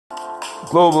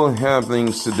Global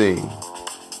happenings today.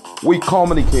 We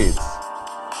communicate,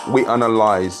 we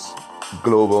analyze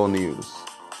global news.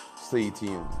 Stay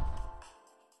tuned.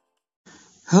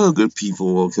 Hello, good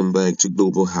people. Welcome back to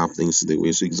Global Happenings today.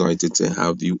 We're so excited to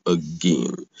have you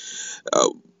again. Uh,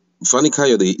 Fani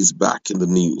Kayode is back in the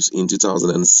news. In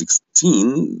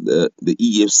 2016, the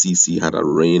EFCC had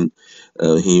arraigned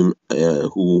him,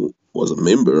 who was a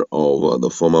member of the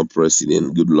former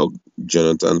President Goodluck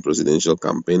Jonathan presidential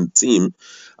campaign team,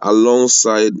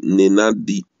 alongside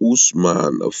Nenadi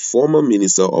Usman, a former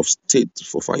Minister of State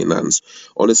for Finance,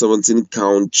 on a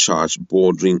 17-count charge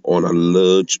bordering on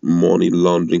alleged money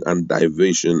laundering and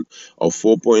diversion of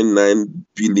 4.9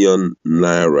 billion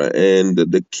naira. And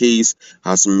the case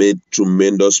has made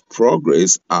tremendous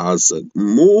progress as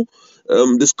more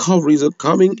discoveries are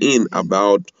coming in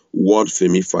about what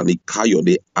Fani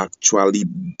Kayode actually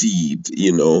did,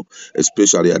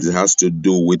 especially as it has to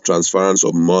do with transference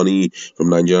of money from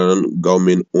Nigerian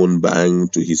government owned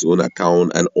bank to his own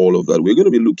account and all of that. We're going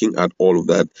to be looking at all of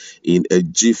that in a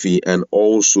jiffy, and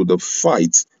also the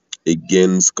fight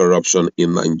against corruption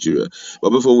in Nigeria.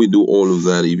 But before we do all of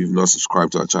that, if you've not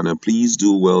subscribed to our channel, please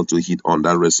do well to hit on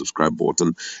that red subscribe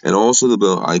button and also the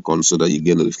bell icon so that you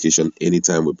get notification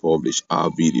anytime we publish our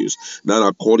videos. Now,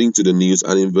 according to the news,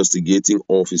 an investigating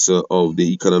officer of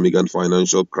the Economic and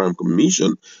Financial Crime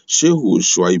Commission, Shehu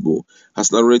Shuaibu,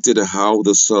 has narrated how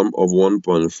the sum of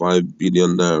 1.5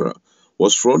 billion naira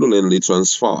was fraudulently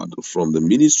transferred from the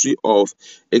Ministry of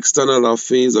External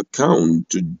Affairs account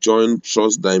to Joint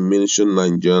Trust Dimension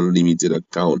Nigerian Limited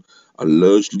account,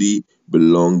 allegedly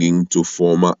belonging to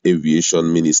former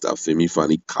Aviation Minister Fani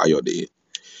Kayode.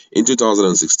 In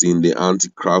 2016, the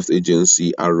anti-graft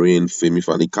agency arraigned Fani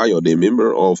Kayode, a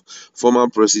member of former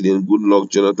President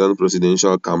Goodluck Jonathan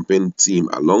presidential campaign team,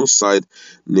 alongside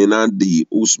Nenadi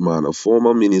Usman, a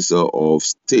former Minister of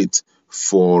State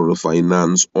for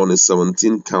Finance, on a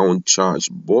 17-count charge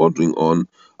bordering on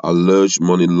alleged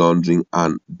money laundering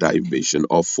and diversion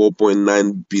of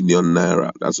 4.9 billion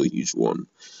naira. That's a huge one.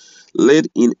 Led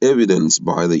in evidence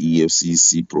by the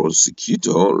EFCC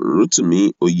prosecutor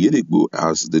Rotimi Oyedepo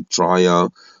as the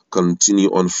trial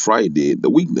continued on Friday, the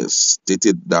witness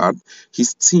stated that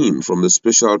his team from the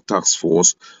Special Task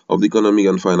Force of the Economic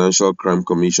and Financial Crime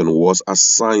Commission was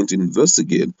assigned to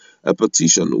investigate a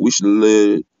petition which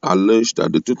alleged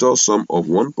that the total sum of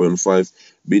 1.5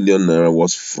 billion naira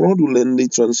was fraudulently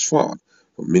transferred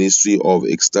from Ministry of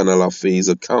External Affairs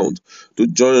account to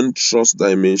Joint Trust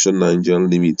Dimension Nigerian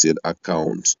Limited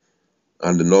account,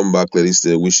 and the number clearly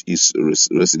stated which is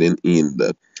resident in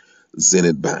the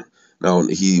Zenith Bank. Now,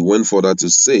 he went further to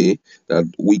say that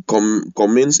we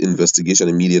commence investigation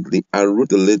immediately and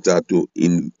wrote a letter to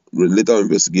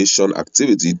investigation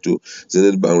activity to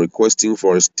Zenith Bank requesting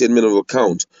for a statement of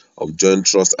account of joint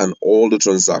trust and all the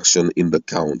transactions in the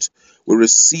account. We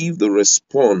received the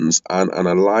response and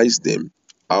analyzed them.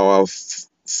 Our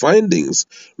findings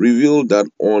revealed that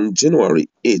on January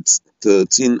 8,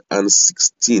 13, and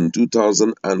 16,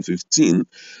 2015,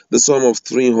 the sum of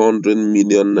 300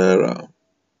 million naira,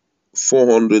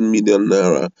 400 million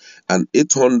naira, and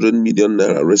 800 million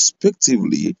naira,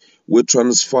 respectively, were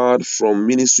transferred from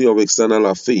Ministry of External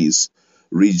Affairs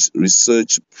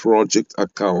Research Project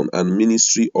account and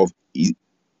Ministry of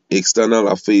External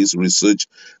Affairs Research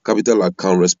Capital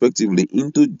account, respectively,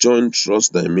 into Joint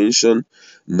Trust Dimension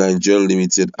Nigerian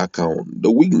Limited account.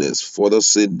 The witness further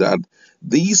said that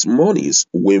these monies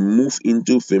were moved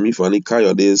into Fani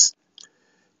Kayode's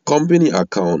company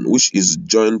account, which is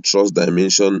Joint Trust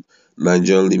Dimension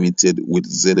Nigerian Limited with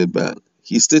Zenith Bank.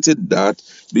 He stated that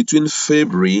between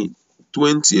February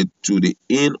 20th to the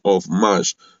end of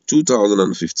March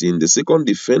 2015, the second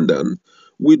defendant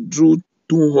withdrew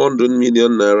 200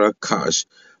 million naira cash,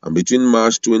 and between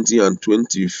March 20 and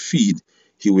 25th,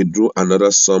 he withdrew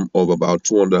another sum of about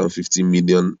 250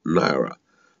 million naira.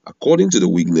 According to the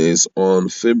witness, on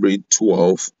February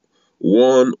 12th,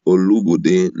 one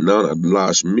Olubode, now at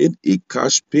large, made a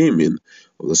cash payment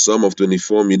of the sum of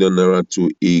 24 million naira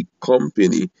to a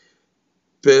company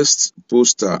pest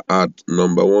poster at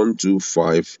number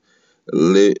 125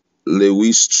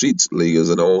 Lewis Street, Lagos,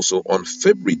 and also on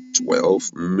February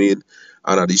 12th made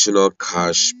an additional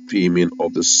cash payment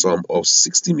of the sum of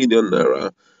 60 million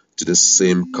naira to the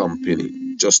same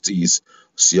company. Justice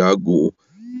Siago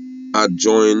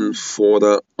adjourned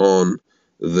further on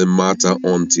the matter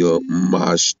until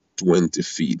March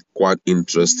 25th. Quite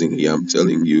interesting here, I'm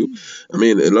telling you. I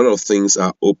mean, a lot of things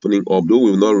are opening up, though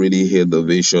we've not really heard the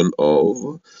version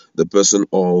of the person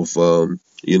of,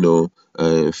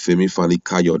 Fani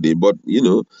Kayode. But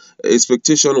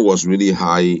expectation was really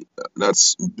high.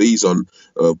 That's based on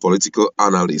political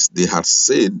analysts. They had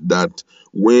said that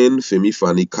when Fani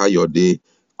Kayode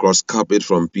cross carpet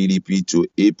from PDP to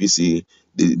APC,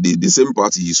 the same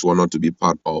party he swore not to be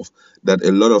part of, that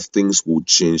a lot of things will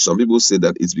change. Some people say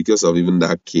that it's because of even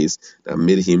that case that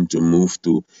made him to move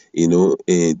to to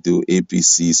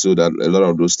APC, so that a lot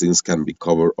of those things can be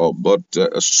covered up. But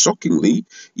shockingly,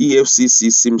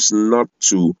 EFCC seems not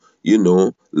to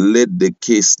let the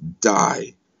case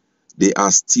die. They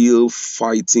are still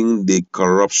fighting the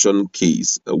corruption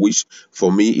case, which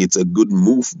for me it's a good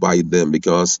move by them,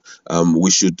 because we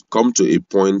should come to a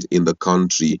point in the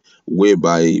country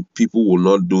whereby people will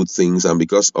not do things, and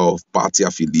because of party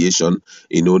affiliation,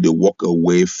 they walk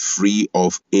away free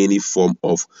of any form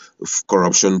of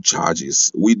corruption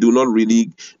charges. We do not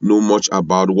really know much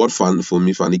about what Fani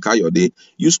Kayode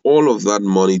used all of that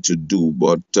money to do,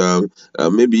 but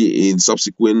maybe in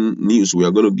subsequent news we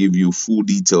are going to give you full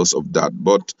details of that.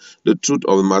 But the truth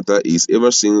of the matter is,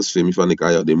 ever since Fani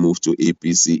Kayode moved to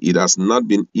APC, it has not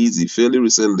been easy. Fairly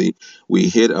recently, we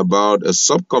heard about a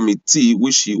subcommittee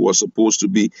which he was supposed to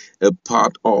be a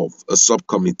part of. A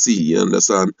subcommittee, you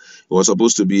understand? He was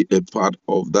supposed to be a part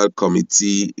of that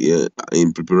committee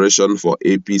in preparation for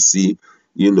APC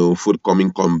forthcoming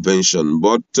convention.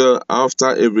 But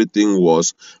after everything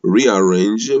was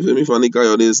rearranged, Fani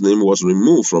Kayode's name was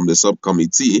removed from the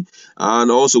subcommittee, and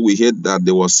also we heard that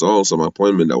there was also some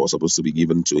appointment that was supposed to be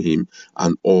given to him,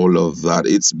 and all of that.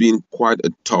 It's been quite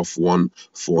a tough one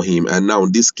for him, and now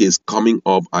this case coming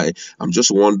up, I'm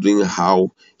just wondering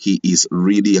how he is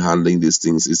really handling these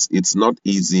things. It's not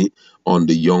easy on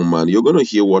the young man. You're going to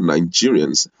hear what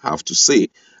Nigerians have to say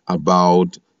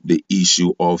about the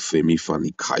issue of Fani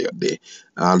Kayode.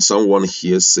 And someone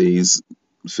here says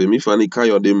Fani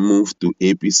Kayode moved to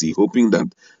APC hoping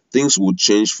that things would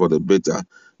change for the better,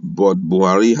 but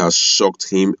Buhari has shocked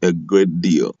him a great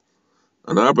deal.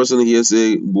 Another person here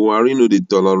say Buhari no dey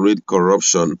tolerate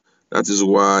corruption. That is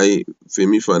why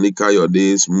Fani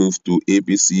Kayode's move to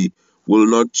APC will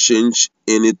not change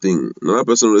anything. Another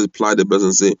person replied, the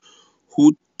person say,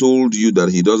 who told you that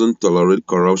he doesn't tolerate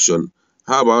corruption?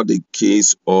 How about the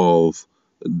case of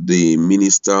the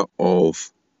minister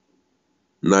of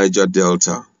Niger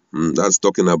Delta? That's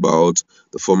talking about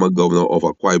the former governor of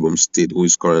Akwa Ibom State, who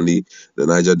is currently the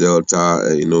Niger Delta,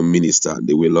 minister.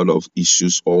 There were a lot of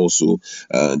issues also.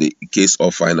 The case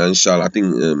of financial, I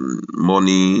think,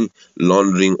 money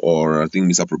laundering, or I think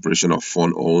misappropriation of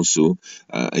fund also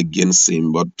against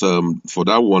him. But for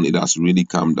that one, it has really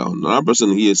calmed down. Another person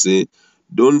here say,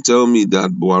 don't tell me that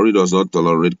Buhari does not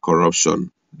tolerate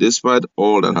corruption. Despite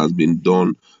all that has been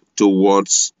done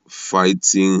towards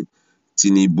fighting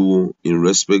Tinubu in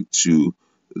respect to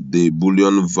the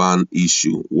bullion van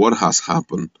issue, what has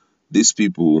happened? These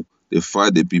people, they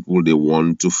fight the people they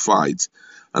want to fight.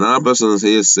 Another person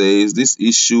here says this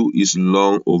issue is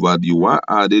long overdue. Why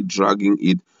are they dragging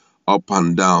it up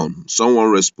and down?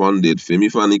 Someone responded, Fani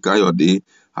Kayode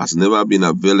has never been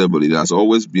available. It has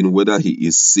always been whether he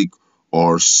is sick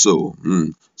or so.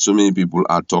 So many people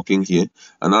are talking here.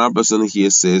 Another person here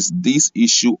says this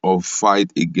issue of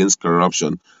fight against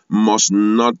corruption must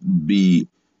not be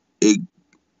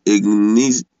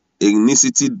ethnicity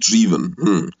driven.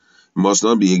 Must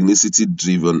not be ethnicity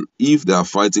driven. If they are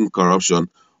fighting corruption,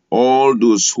 all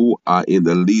those who are in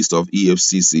the list of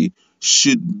EFCC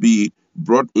should be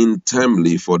brought in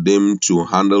timely for them to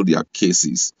handle their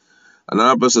cases.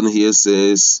 Another person here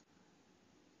says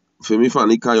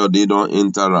Fani Kayode don't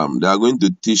enter Ram. They are going to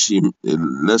teach him a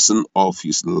lesson of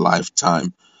his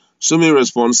lifetime. So many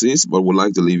responses, but would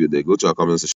like to leave you there. Go to our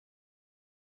comment section.